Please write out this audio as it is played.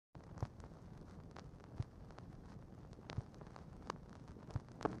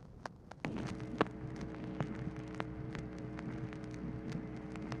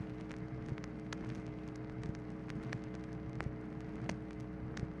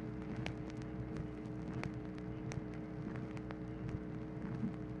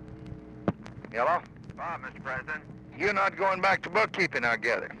Hello? Mr. President. You're not going back to bookkeeping, I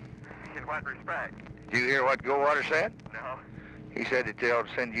gather. In what respect? Did you hear what Goldwater said? No. He said that they'll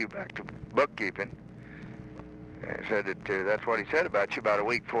send you back to bookkeeping. He said that that's what he said about you about a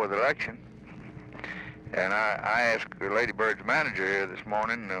week before the election. And I asked Lady Bird's manager here this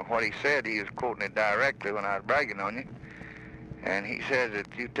morning what he said. He was quoting it directly when I was bragging on you. And he says that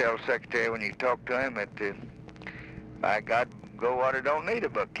you tell the secretary when you talk to him that, by God, Goldwater don't need a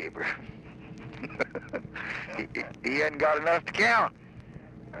bookkeeper. he hadn't got enough to count.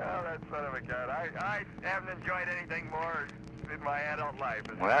 Well, that son of a gun. I haven't enjoyed anything more in my adult life.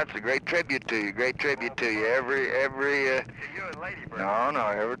 Well, that's a great tribute to you. Great tribute to you. Every to you and Lady Bird. No.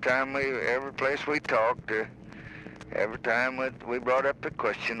 Every place we talked, every time we brought up the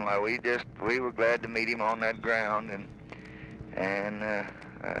question, why we were glad to meet him on that ground, and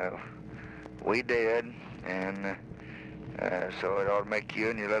we did, and so it ought to make you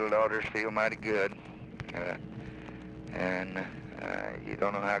and your little daughters feel mighty good, and you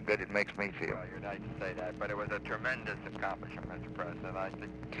don't know how good it makes me feel. Well, you're nice to say that, but it was a tremendous accomplishment, Mr. President. I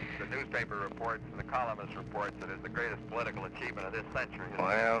think the newspaper reports and the columnist reports that it's the greatest political achievement of this century.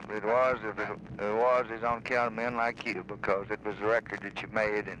 Well, it was. If it was, it's on account of men like you, because it was the record that you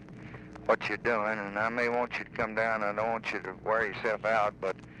made and what you're doing. And I may want you to come down. I don't want you to wear yourself out,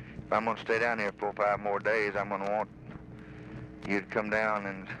 but if I'm going to stay down here 4 or 5 more days, I'm going to want you to come down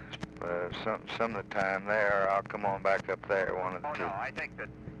and some of the time there, I'll come on back up there, one of the two. No, I think that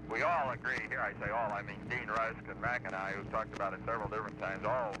we all agree here. I say all, I mean Dean Rusk and Mac and I, who've talked about it several different times,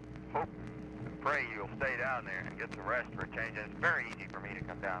 all hope and pray you'll stay down there and get some rest for a change. And it's very easy for me to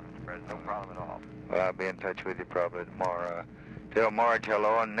come down, Mr. President, no problem at all. Well, I'll be in touch with you probably tomorrow. Tell Marge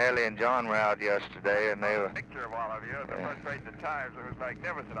hello, and Nellie and John were out yesterday, and they were... A picture of all of you at the front page of the Times. It was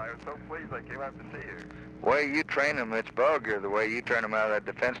magnificent. I was so pleased I came out to see you. The way you train him, it's vulgar, the way you turn him out of that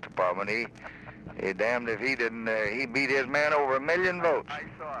Defense Department. He damned if he didn't, he beat his man over 1 million votes. I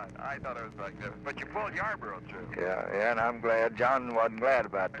saw it. I thought it was magnificent. But you pulled Yarborough through. Yeah, and I'm glad. John wasn't glad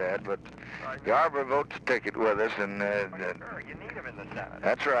about that, but Yarborough votes a ticket with us, and... sure, you need him in the Senate.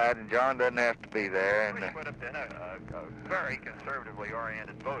 That's right, and John doesn't have to be there. And he would have been a very conservatively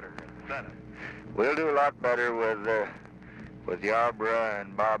oriented voter in the Senate. We'll do a lot better with Yarborough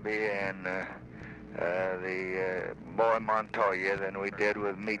and Bobby and the boy Montoya than we did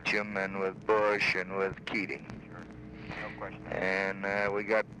with Meacham and with Bush and with Keating. Sure. No question. And we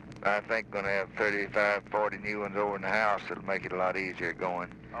got, I think, going to have 35, 40 new ones over in the House. It'll make it a lot easier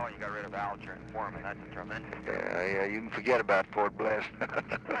going. Oh, you got rid of Alger and Foreman. That's a tremendous thing. Yeah, you can forget about Fort Bliss.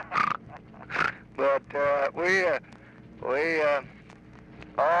 But I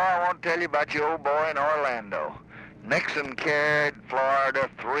want to tell you about your old boy in Orlando. Nixon carried Florida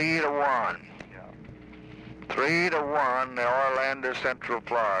 3-1. 3-1, the Orlando, Central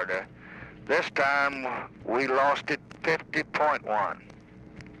Florida. This time we lost it 50.1.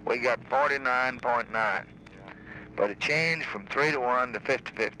 We got 49.9. But it changed from 3-1 to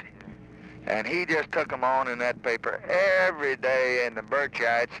 50-50. And he just took them on in that paper every day in the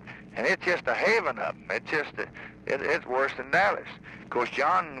Birchites, and it's just a haven of them. It's just, it's worse than Dallas. Of course,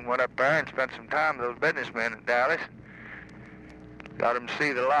 John went up there and spent some time with those businessmen in Dallas, got them to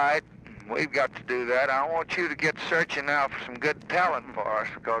see the light. We've got to do that. I want you to get searching now for some good talent for us,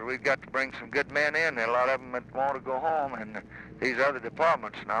 because we've got to bring some good men in. There are a lot of them that want to go home in these other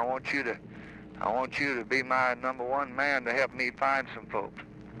departments, and I want you to be my #1 man to help me find some folks.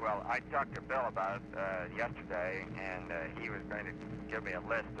 Well, I talked to Bill about it yesterday, and he was going to give me a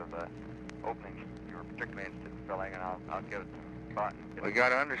list of the openings you were particularly interested in filling, and I'll give it some thought. We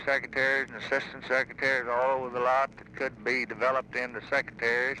got undersecretaries and assistant secretaries all over the lot that could be developed into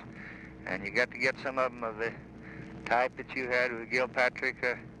secretaries, and you got to get some of them of the type that you had with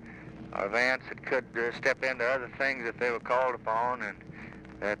Gilpatrick or Vance that could step into other things if they were called upon, and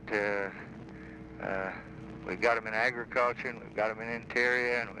that we've got them in agriculture, and we've got them in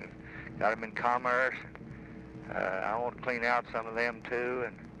interior, and we've got them in commerce. I want to clean out some of them too,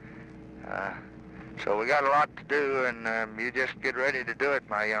 and so we got a lot to do, and you just get ready to do it,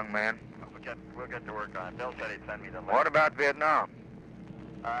 my young man. We'll get to work on it. Bill said he'd send me the list. What about Vietnam?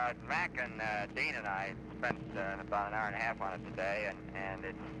 Mac and Dean and I spent about an hour and a half on it today, and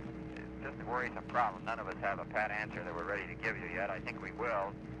it's just a worrisome problem. None of us have a pat answer that we're ready to give you yet. I think we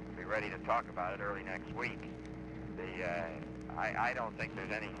will be ready to talk about it early next week. I don't think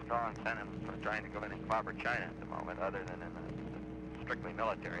there's any strong incentive for trying to go in and clobber China at the moment, other than in a strictly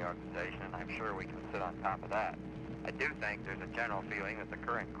military organization, and I'm sure we can sit on top of that. I do think there's a general feeling that the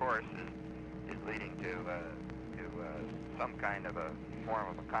current course is leading to some kind of a form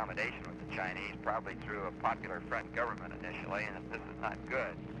of accommodation with the Chinese, probably through a popular front government initially, and that this is not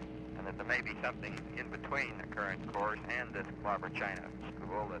good. and that there may be something in between the current course and this Clobber China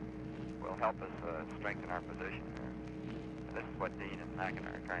school that will help us strengthen our position there. And this is what Dean and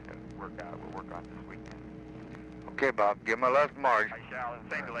McNamara are trying to work out. We'll work on this weekend. Okay, Bob. Give my love to Marge. I shall,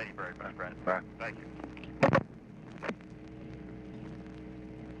 and same to Lady Bird, my friend. Bye. Thank you.